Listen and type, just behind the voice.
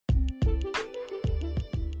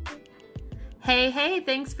Hey,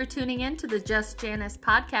 thanks for tuning in to the Just Janice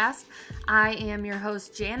podcast. I am your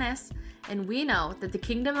host, Janice, and we know that the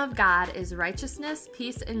kingdom of God is righteousness,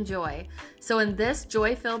 peace, and joy. So in this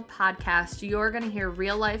joy-filled podcast, you're going to hear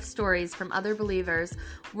real-life stories from other believers.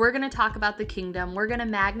 We're going to talk about the kingdom. We're going to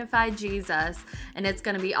magnify Jesus, and it's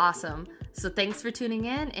going to be awesome. So thanks for tuning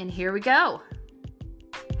in, and here we go.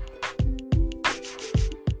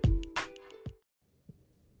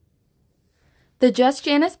 The Just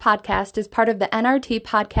Janice podcast is part of the NRT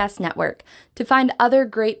Podcast Network. To find other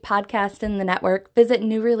great podcasts in the network, visit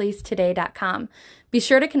newreleasetoday.com. Be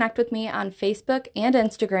sure to connect with me on Facebook and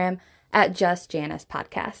Instagram at Just Janice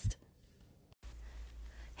Podcast.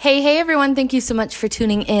 Hey everyone, thank you so much for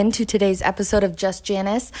tuning in to today's episode of Just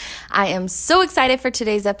Janice. I am so excited for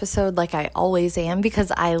today's episode, like I always am, because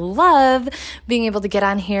I love being able to get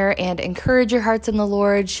on here and encourage your hearts in the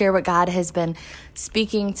Lord, share what God has been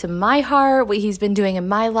speaking to my heart, what He's been doing in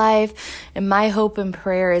my life. And my hope and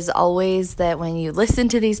prayer is always that when you listen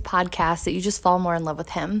to these podcasts, that you just fall more in love with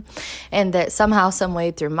Him, and that somehow, some way,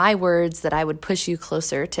 through my words, that I would push you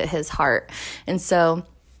closer to His heart. And so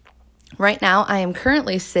right now, I am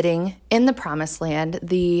currently sitting in the Promised Land,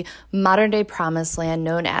 the modern-day Promised Land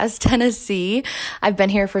known as Tennessee. I've been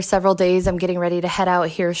here for several days. I'm getting ready to head out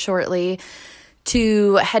here shortly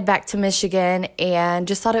to head back to Michigan, and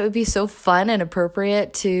just thought it would be so fun and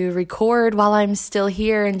appropriate to record while I'm still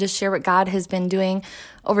here and just share what God has been doing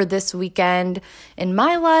over this weekend in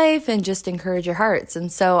my life and just encourage your hearts.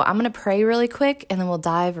 And so I'm going to pray really quick, and then we'll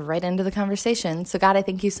dive right into the conversation. So God, I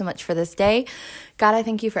thank you so much for this day. God, I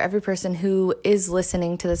thank you for every person who is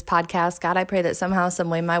listening to this podcast. God, I pray that somehow, some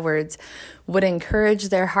way, my words would encourage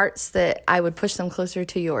their hearts, that I would push them closer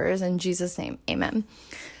to yours. In Jesus' name, amen.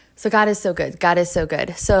 So God is so good. God is so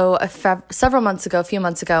good. So a few months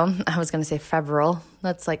ago, I was going to say February.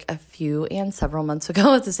 That's like a few and several months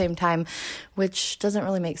ago at the same time, which doesn't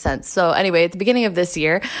really make sense. So anyway, at the beginning of this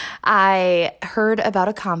year, I heard about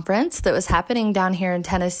a conference that was happening down here in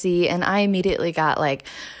Tennessee, and I immediately got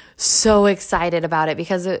so excited about it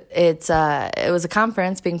because it was a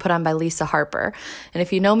conference being put on by Lisa Harper. And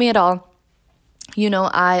if you know me at all, you know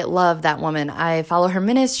I love that woman. I follow her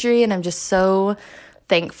ministry, and I'm just so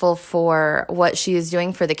thankful for what she is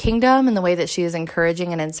doing for the kingdom and the way that she is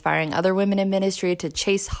encouraging and inspiring other women in ministry to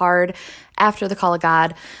chase hard after the call of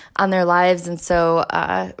God on their lives. And so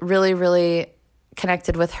really, really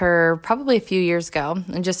connected with her probably a few years ago.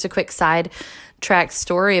 And just a quick side track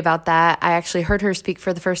story about that, I actually heard her speak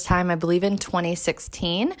for the first time, I believe in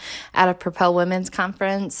 2016 at a Propel Women's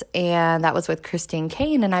Conference, and that was with Christine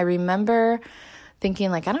Caine. And I remember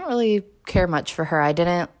thinking, I don't really care much for her. I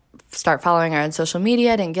didn't start following her on social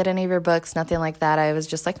media, didn't get any of her books, nothing like that. I was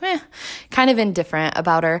just kind of indifferent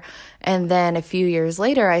about her. And then a few years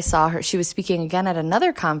later, I saw her, she was speaking again at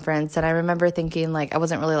another conference. And I remember thinking I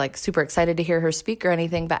wasn't really super excited to hear her speak or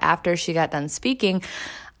anything. But after she got done speaking,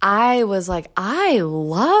 I was I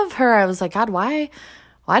love her. I was God, why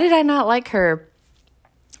did I not like her?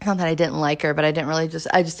 Not that I didn't like her, but I just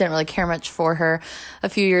didn't really care much for her a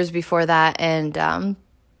few years before that. And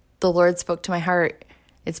the Lord spoke to my heart.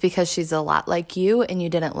 It's because she's a lot like you, and you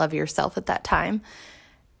didn't love yourself at that time.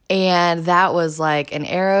 And that was an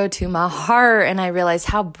arrow to my heart. And I realized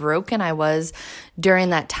how broken I was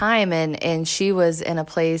during that time. And she was in a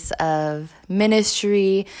place of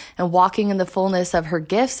ministry and walking in the fullness of her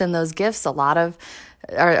gifts. And those gifts, a lot of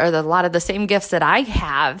the same gifts that I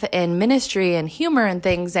have in ministry and humor and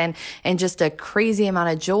things, and just a crazy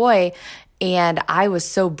amount of joy. And I was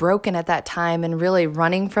so broken at that time and really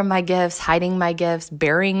running from my gifts, hiding my gifts,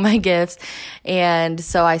 burying my gifts. And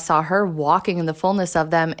so I saw her walking in the fullness of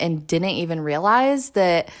them and didn't even realize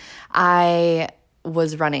that I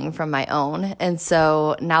was running from my own. And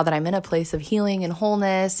so now that I'm in a place of healing and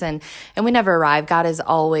wholeness, and we never arrive, God is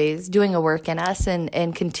always doing a work in us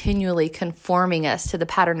and continually conforming us to the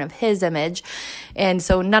pattern of His image. And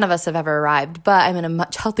so none of us have ever arrived, but I'm in a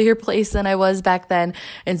much healthier place than I was back then.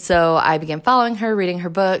 And so I began following her, reading her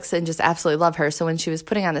books, and just absolutely love her. So when she was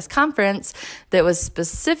putting on this conference that was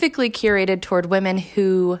specifically curated toward women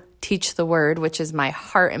who teach the word, which is my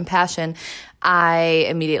heart and passion, I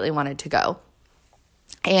immediately wanted to go.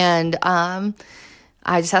 And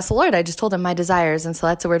I just asked the Lord, I just told Him my desires. And so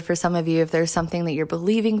that's a word for some of you. If there's something that you're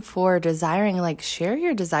believing for, desiring, share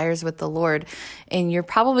your desires with the Lord. And you're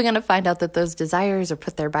probably going to find out that those desires are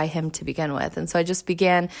put there by Him to begin with. And so I just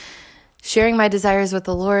began sharing my desires with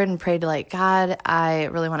the Lord and prayed God, I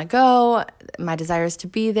really want to go. My desire is to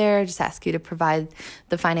be there. Just ask you to provide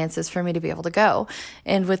the finances for me to be able to go.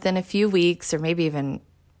 And within a few weeks, or maybe even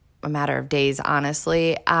a matter of days,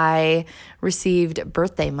 honestly, I received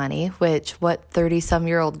birthday money, which what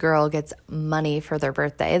 30-some-year-old girl gets money for their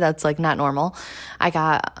birthday? That's like not normal. I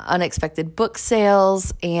got unexpected book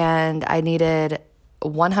sales, and I needed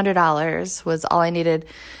 $100 was all I needed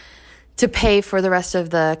to pay for the rest of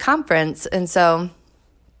the conference. And so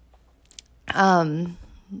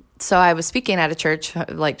I was speaking at a church,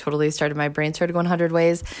 like my brain started going 100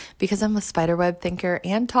 ways because I'm a spiderweb thinker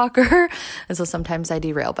and talker. And so sometimes I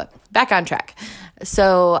derail, but back on track.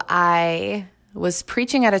 So I was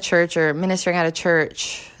preaching at a church or ministering at a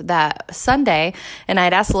church that Sunday, and I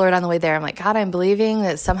had asked the Lord on the way there, I'm like, God, I'm believing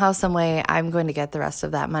that somehow, some way I'm going to get the rest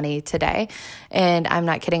of that money today. And I'm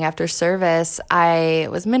not kidding. After service, I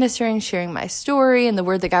was ministering, sharing my story and the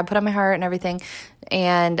word that God put on my heart and everything.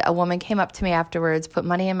 And a woman came up to me afterwards, put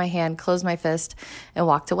money in my hand, closed my fist, and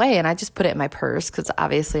walked away. And I just put it in my purse because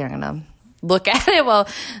obviously I'm going to look at it. Well,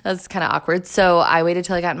 that's kind of awkward. So I waited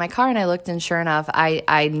till I got in my car and I looked, and sure enough,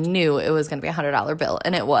 I knew it was going to be $100 bill,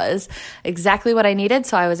 and it was exactly what I needed.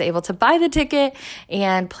 So I was able to buy the ticket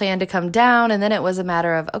and plan to come down. And then it was a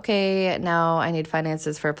matter of, okay, now I need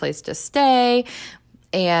finances for a place to stay.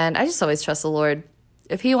 And I just always trust the Lord.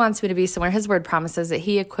 If he wants me to be somewhere, his word promises that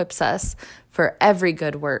he equips us for every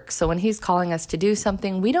good work. So when he's calling us to do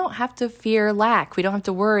something, we don't have to fear lack. We don't have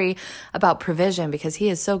to worry about provision because he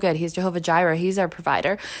is so good. He's Jehovah Jireh. He's our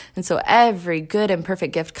provider. And so every good and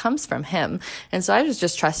perfect gift comes from him. And so I was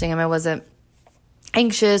just trusting him. I wasn't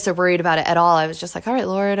anxious or worried about it at all. I was just like, all right,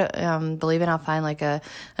 Lord, believing I'll find like an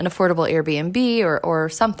affordable Airbnb or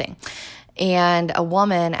something. And a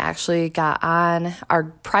woman actually got on our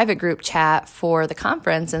private group chat for the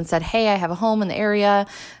conference and said, hey, I have a home in the area.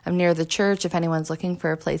 I'm near the church if anyone's looking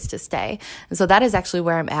for a place to stay. And so that is actually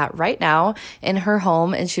where I'm at right now, in her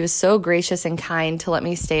home. And she was so gracious and kind to let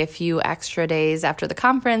me stay a few extra days after the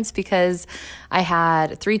conference because I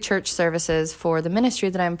had 3 church services for the ministry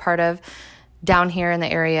that I'm part of down here in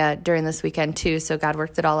the area during this weekend too. So God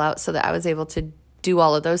worked it all out so that I was able to do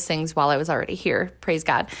all of those things while I was already here. Praise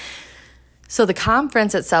God. So the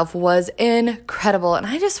conference itself was incredible. And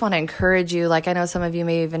I just want to encourage you, like I know some of you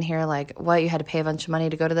may even hear like, what, you had to pay a bunch of money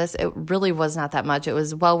to go to this? It really was not that much. It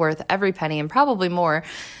was well worth every penny and probably more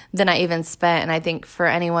than I even spent. And I think for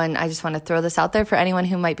anyone, I just want to throw this out there for anyone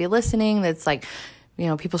who might be listening that's like, you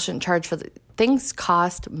know, people shouldn't charge for things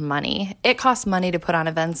cost money. It costs money to put on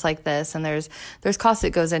events like this, and there's cost that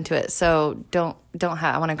goes into it. So I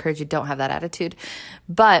want to encourage you, don't have that attitude.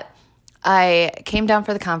 But I came down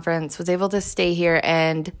for the conference, was able to stay here,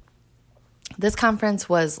 and this conference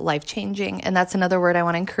was life-changing. And that's another word I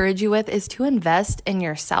want to encourage you with, is to invest in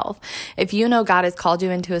yourself. If you know God has called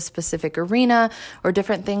you into a specific arena or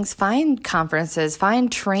different things, find conferences,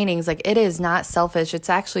 find trainings. Like, it is not selfish. It's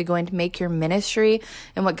actually going to make your ministry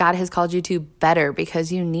and what God has called you to better,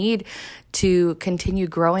 because you need to continue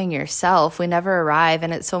growing yourself. We never arrive.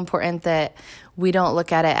 And it's so important that we don't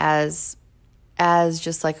look at it as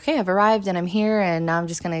just like, okay, I've arrived and I'm here and now I'm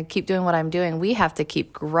just going to keep doing what I'm doing. We have to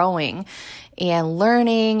keep growing and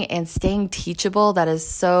learning and staying teachable. That is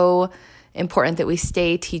so important, that we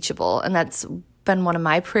stay teachable. And that's been one of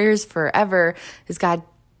my prayers forever, is God,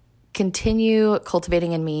 continue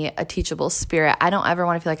cultivating in me a teachable spirit. I don't ever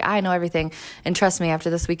want to feel like I know everything. And trust me, after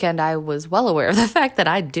this weekend, I was well aware of the fact that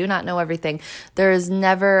I do not know everything. There is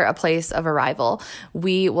never a place of arrival.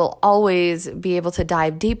 We will always be able to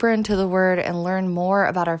dive deeper into the word and learn more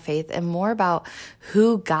about our faith and more about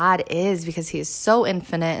who God is, because he is so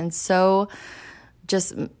infinite and so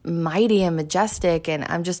just mighty and majestic, and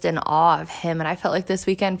I'm just in awe of him. And I felt like this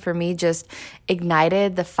weekend for me just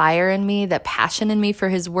ignited the fire in me, the passion in me for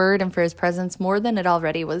his word and for his presence more than it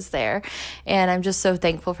already was there. And I'm just so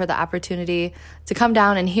thankful for the opportunity to come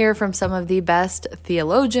down and hear from some of the best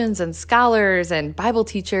theologians and scholars and Bible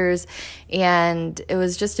teachers. And it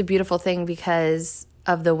was just a beautiful thing because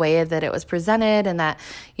of the way that it was presented, and that,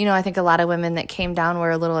 you know, I think a lot of women that came down were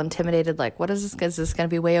a little intimidated, like, what is this? Is this going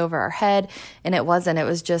to be way over our head? And it wasn't. It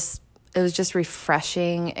was just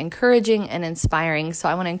refreshing, encouraging, and inspiring. So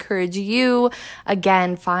I want to encourage you,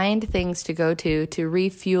 again, find things to go to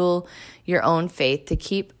refuel your own faith, to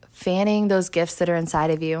keep fanning those gifts that are inside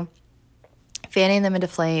of you, fanning them into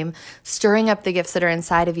flame, stirring up the gifts that are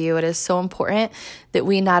inside of you. It is so important that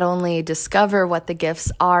we not only discover what the gifts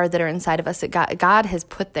are that are inside of us, that God has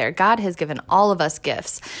put there. God has given all of us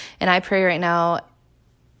gifts. And I pray right now,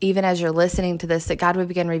 even as you're listening to this, that God would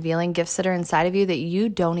begin revealing gifts that are inside of you that you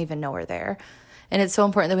don't even know are there. And it's so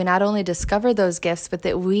important that we not only discover those gifts, but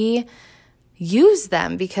that we use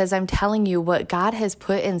them, because I'm telling you, what God has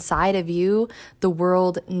put inside of you, the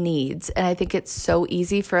world needs. And I think it's so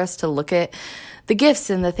easy for us to look at the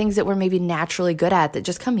gifts and the things that we're maybe naturally good at that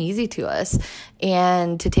just come easy to us,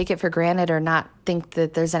 and to take it for granted or not think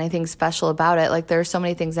that there's anything special about it. Like, there are so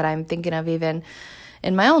many things that I'm thinking of even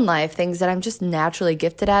in my own life, things that I'm just naturally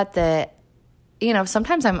gifted at that,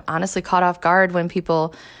 sometimes I'm honestly caught off guard when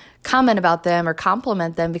people comment about them or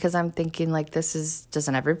compliment them, because I'm thinking like,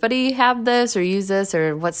 doesn't everybody have this or use this,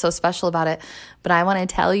 or what's so special about it? But I want to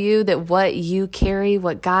tell you that what you carry,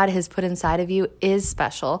 what God has put inside of you, is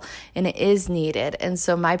special and it is needed. And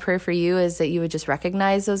so my prayer for you is that you would just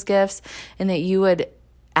recognize those gifts, and that you would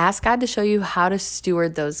ask God to show you how to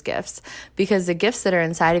steward those gifts, because the gifts that are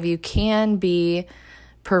inside of you can be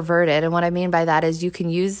perverted. And what I mean by that is you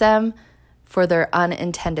can use them for their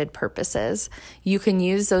unintended purposes. You can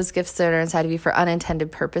use those gifts that are inside of you for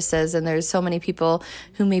unintended purposes. And there's so many people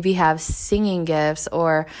who maybe have singing gifts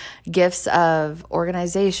or gifts of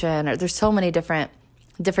organization, or there's so many different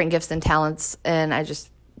gifts and talents. And I just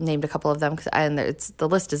named a couple of them, and the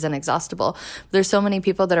list is inexhaustible. There's so many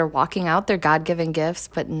people that are walking out their God-given gifts,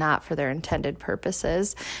 but not for their intended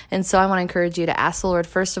purposes. And so I want to encourage you to ask the Lord,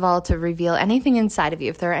 first of all, to reveal anything inside of you.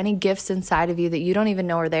 If there are any gifts inside of you that you don't even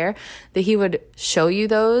know are there, that He would show you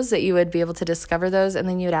those, that you would be able to discover those. And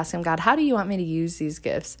then you would ask Him, God, how do you want me to use these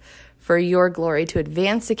gifts for your glory, to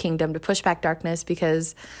advance the kingdom, to push back darkness?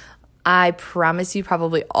 Because I promise you,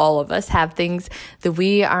 probably all of us have things that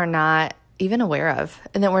we are not even aware of,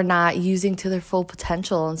 and that we're not using to their full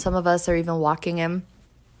potential. And some of us are even walking in,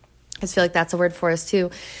 I just feel like that's a word for us too,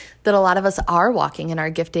 that a lot of us are walking in our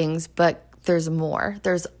giftings, but there's more.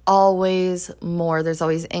 There's always more. There's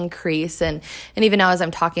always increase. And even now as I'm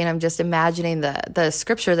talking, I'm just imagining the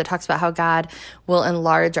scripture that talks about how God will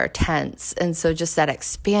enlarge our tents. And so just that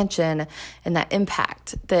expansion and that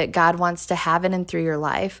impact that God wants to have in and through your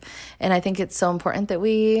life. And I think it's so important that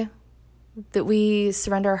we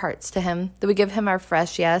surrender our hearts to Him, that we give Him our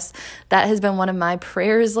fresh yes. That has been one of my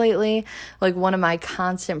prayers lately, like one of my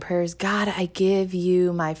constant prayers. God, I give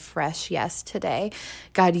you my fresh yes today.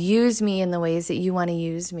 God, use me in the ways that you want to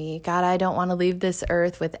use me. God, I don't want to leave this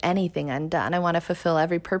earth with anything undone. I want to fulfill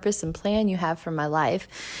every purpose and plan you have for my life.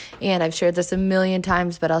 And I've shared this a million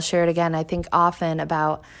times, but I'll share it again. I think often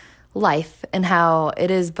about life and how it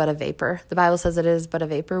is but a vapor. The Bible says it is but a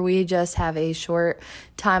vapor. We just have a short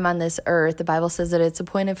time on this earth. The Bible says that it's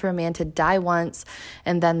appointed for a man to die once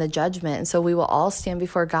and then the judgment. And so we will all stand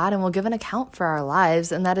before God and we'll give an account for our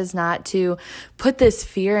lives. And that is not to put this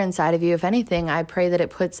fear inside of you. If anything, I pray that it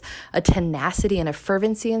puts a tenacity and a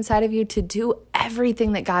fervency inside of you to do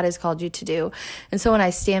everything that God has called you to do. And so when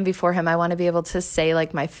I stand before Him, I want to be able to say,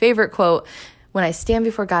 like my favorite quote, when I stand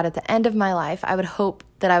before God at the end of my life, I would hope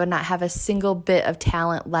that I would not have a single bit of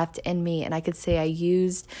talent left in me. And I could say I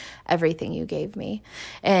used everything you gave me.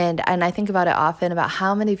 And I think about it often, about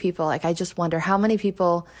how many people, like I just wonder how many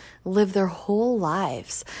people live their whole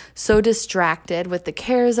lives so distracted with the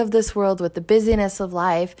cares of this world, with the busyness of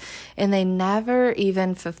life, and they never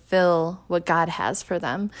even fulfill what God has for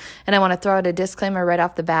them. And I want to throw out a disclaimer right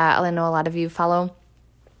off the bat. I know a lot of you follow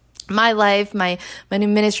my life, my new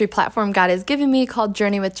ministry platform God has given me called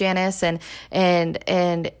Journey with Janice, and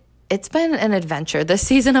it's been an adventure. This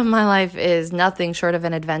season of my life is nothing short of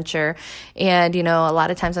an adventure. And, a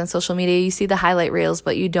lot of times on social media, you see the highlight reels,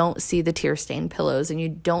 but you don't see the tear-stained pillows and you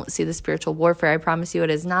don't see the spiritual warfare. I promise you, it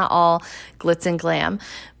is not all glitz and glam.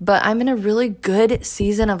 But I'm in a really good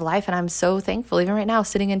season of life, and I'm so thankful, even right now,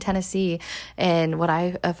 sitting in Tennessee in what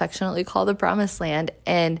I affectionately call the promised land,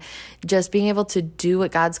 and just being able to do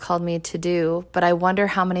what God's called me to do. But I wonder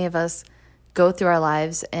how many of us go through our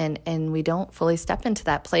lives and we don't fully step into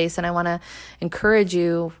that place. And I want to encourage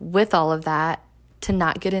you with all of that to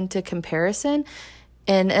not get into comparison.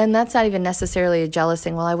 And that's not even necessarily a jealous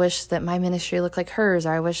thing. Well, I wish that my ministry looked like hers,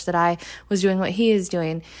 or I wish that I was doing what he is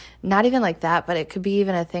doing. Not even like that, but it could be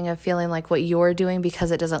even a thing of feeling like what you're doing,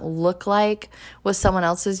 because it doesn't look like what someone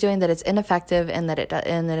else is doing, that it's ineffective and that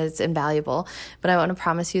it's invaluable. But I want to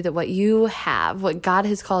promise you that what you have, what God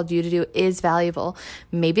has called you to do, is valuable.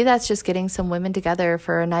 Maybe that's just getting some women together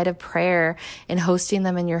for a night of prayer and hosting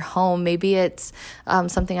them in your home. Maybe it's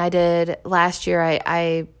something I did last year.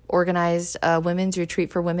 I organized a women's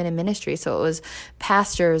retreat for women in ministry. So it was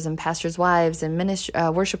pastors and pastors' wives and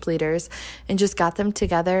worship leaders, and just got them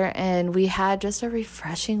together, and we had just a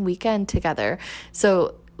refreshing weekend together.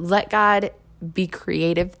 So let God be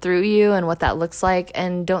creative through you and what that looks like,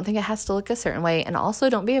 and don't think it has to look a certain way. And also,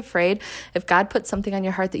 don't be afraid if God puts something on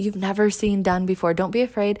your heart that you've never seen done before. Don't be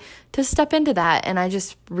afraid to step into that. And I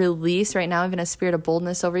just release right now even a spirit of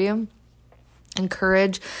boldness over you,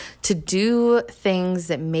 encourage to do things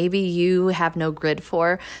that maybe you have no grid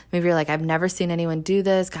for. Maybe you're like, I've never seen anyone do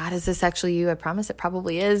this. God, is this actually you? I promise it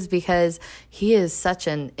probably is, because he is such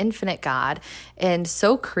an infinite God and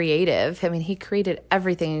so creative. I mean, he created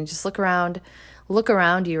everything. And just look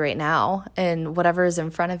around you right now and whatever is in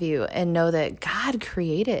front of you, and know that God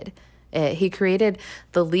created it. He created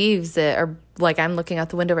the leaves that are, like, I'm looking out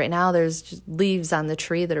the window right now, there's just leaves on the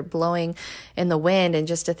tree that are blowing in the wind. And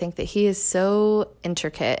just to think that he is so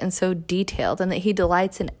intricate and so detailed, and that he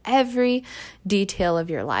delights in every detail of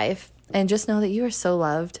your life. And just know that you are so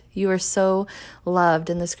loved. You are so loved.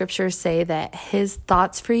 And the scriptures say that his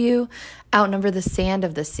thoughts for you outnumber the sand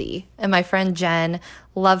of the sea. And my friend Jen,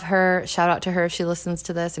 love her. Shout out to her if she listens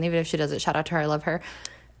to this. And even if she doesn't, shout out to her. I love her.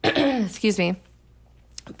 Excuse me.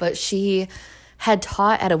 But she had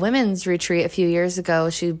taught at a women's retreat a few years ago.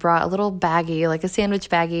 She brought a little baggie, like a sandwich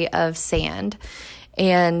baggie of sand.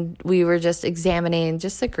 And we were just examining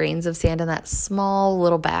just the grains of sand in that small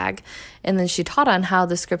little bag. And then she taught on how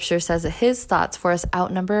the scripture says that his thoughts for us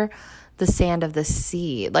outnumber the sand of the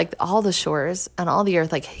sea, like all the shores and all the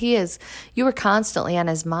earth. Like you were constantly on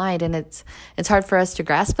his mind. And it's hard for us to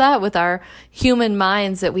grasp that with our human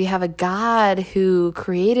minds, that we have a God who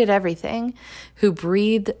created everything, who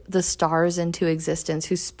breathed the stars into existence,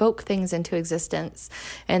 who spoke things into existence,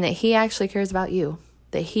 and that he actually cares about you.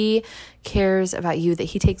 That he cares about you, that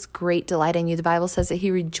he takes great delight in you. The Bible says that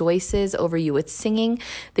he rejoices over you with singing,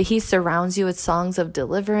 that he surrounds you with songs of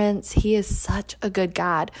deliverance. He is such a good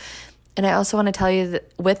God. And I also want to tell you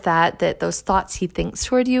that with that those thoughts he thinks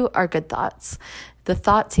toward you are good thoughts. The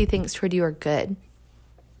thoughts he thinks toward you are good.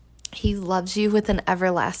 He loves you with an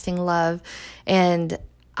everlasting love. And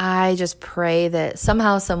I just pray that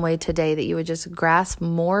somehow, some way today, that you would just grasp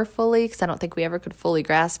more fully, because I don't think we ever could fully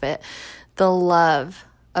grasp it, the love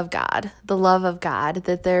of God,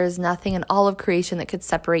 that there is nothing in all of creation that could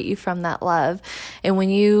separate you from that love. And when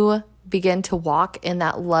you begin to walk in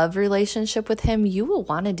that love relationship with him, you will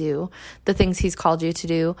want to do the things he's called you to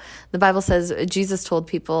do. The Bible says, Jesus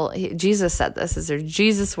said this, these are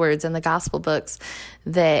Jesus' words in the gospel books,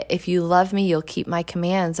 that if you love me, you'll keep my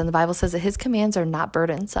commands. And the Bible says that his commands are not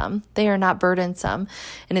burdensome. They are not burdensome.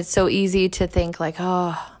 And it's so easy to think like,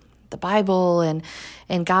 oh, the Bible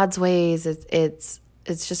and God's ways, it's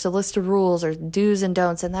just a list of rules or do's and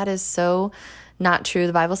don'ts. And that is so not true.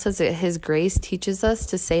 The Bible says that his grace teaches us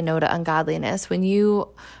to say no to ungodliness. When you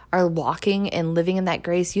are walking and living in that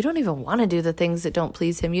grace, you don't even want to do the things that don't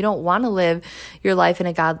please him. You don't want to live your life in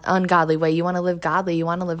an ungodly way. You want to live godly. You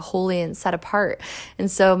want to live holy and set apart. And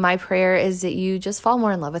so my prayer is that you just fall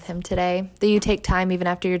more in love with him today, that you take time, even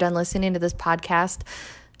after you're done listening to this podcast,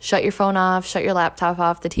 shut your phone off, shut your laptop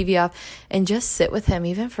off, the TV off, and just sit with him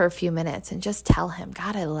even for a few minutes and just tell him,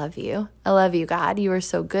 God, I love you. I love you, God. You are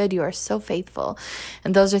so good. You are so faithful.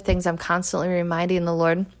 And those are things I'm constantly reminding the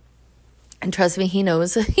Lord. And trust me, he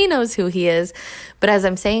knows who he is. But as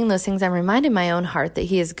I'm saying those things, I'm reminding my own heart that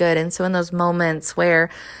he is good. And so in those moments where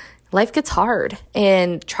life gets hard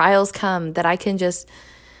and trials come, that I can just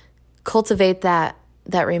cultivate that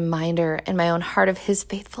reminder in my own heart of his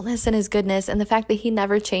faithfulness and his goodness, and the fact that he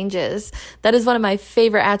never changes. That is one of my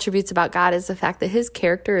favorite attributes about God, is the fact that his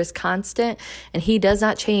character is constant and he does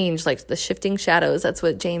not change, like the shifting shadows. That's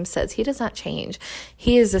what James says. He does not change.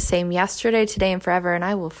 He is the same yesterday, today, and forever. And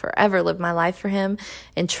I will forever live my life for him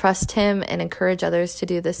and trust him and encourage others to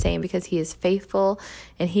do the same, because he is faithful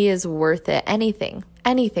and he is worth it. Anything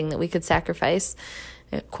that we could sacrifice,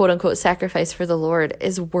 quote unquote, sacrifice for the Lord,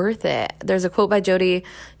 is worth it. There's a quote by Jody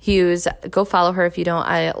Hughes. Go follow her if you don't.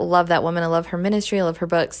 I love that woman. I love her ministry. I love her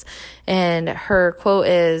books. And her quote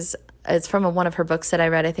it's from one of her books that I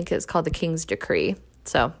read. I think it's called The King's Decree.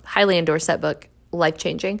 So highly endorse that book.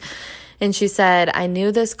 Life-changing. And she said, I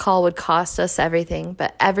knew this call would cost us everything,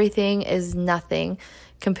 but everything is nothing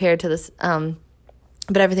compared to this,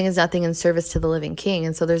 but everything is nothing in service to the living King.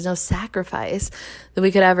 And so there's no sacrifice that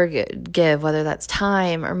we could ever give, whether that's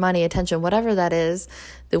time or money, attention, whatever that is,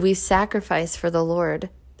 that we sacrifice for the Lord,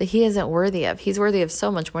 that he isn't worthy of. He's worthy of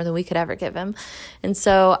so much more than we could ever give him. And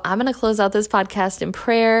so I'm going to close out this podcast in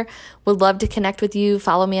prayer. Would love to connect with you.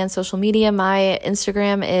 Follow me on social media. My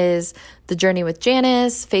Instagram is The Journey with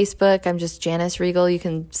Janice. Facebook, I'm just Janice Regal. You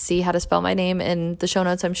can see how to spell my name in the show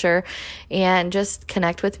notes, I'm sure. And just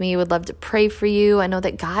connect with me. Would love to pray for you. I know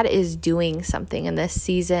that God is doing something in this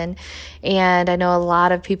season. And I know a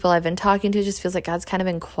lot of people I've been talking to just feels like God's kind of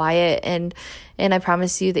been quiet. And I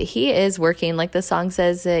promise you that he is working. Like the song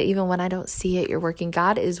says, that even when I don't see it, you're working.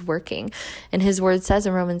 God is working. And his word says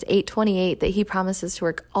in Romans 8:28 that he promises to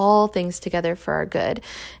work all things together for our good.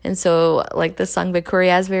 And so, like the song by Corey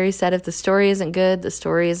Asbury said, if the story isn't good, the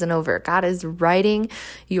story isn't over. God is writing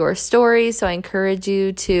your story. So I encourage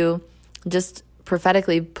you to just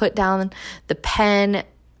prophetically put down the pen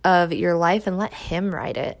of your life and let him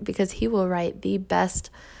write it, because he will write the best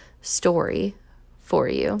story for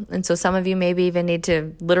you. And so some of you maybe even need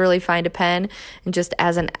to literally find a pen and just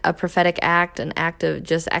as a prophetic act, an act of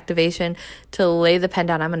just activation, to lay the pen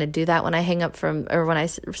down. I'm going to do that when I hang up when I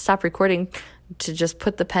stop recording, to just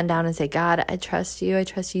put the pen down and say, God, I trust you. I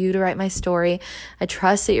trust you to write my story. I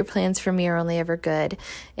trust that your plans for me are only ever good,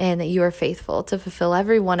 and that you are faithful to fulfill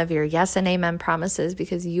every one of your yes and amen promises,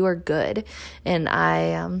 because you are good. And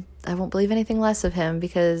I won't believe anything less of him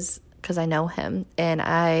because I know him, and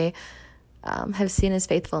I have seen his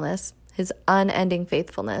faithfulness, his unending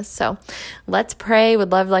faithfulness. So let's pray.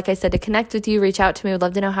 Would love, like I said, to connect with you, reach out to me. Would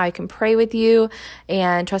love to know how I can pray with you.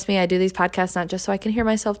 And trust me, I do these podcasts not just so I can hear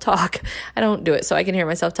myself talk. I don't do it so I can hear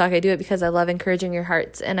myself talk. I do it because I love encouraging your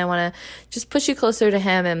hearts, and I want to just push you closer to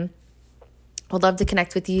him, and would love to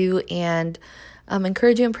connect with you and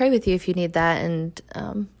encourage you and pray with you if you need that. And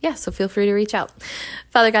so feel free to reach out.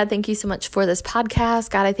 Father God, thank you so much for this podcast.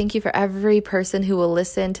 God, I thank you for every person who will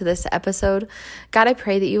listen to this episode. God, I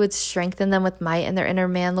pray that you would strengthen them with might in their inner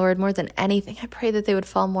man, Lord. More than anything, I pray that they would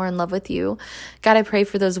fall more in love with you. God, I pray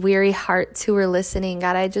for those weary hearts who are listening.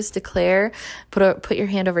 God, I just declare, put your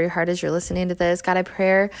hand over your heart as you're listening to this. God, I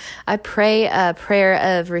pray a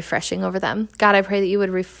prayer of refreshing over them. God, I pray that you would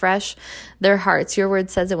refresh their hearts. Your word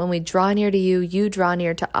says that when we draw near to you, you draw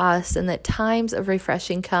near to us, and that times of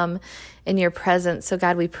refreshing come in your presence. So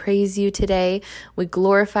God, we praise you today. We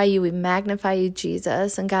glorify you. We magnify you,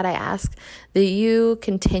 Jesus. And God, I ask that you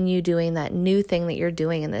continue doing that new thing that you're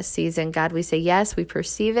doing in this season. God, we say yes, we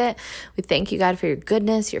perceive it. We thank you, God, for your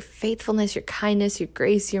goodness, your faithfulness, your kindness, your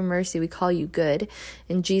grace, your mercy. We call you good.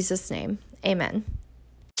 In Jesus' name, amen.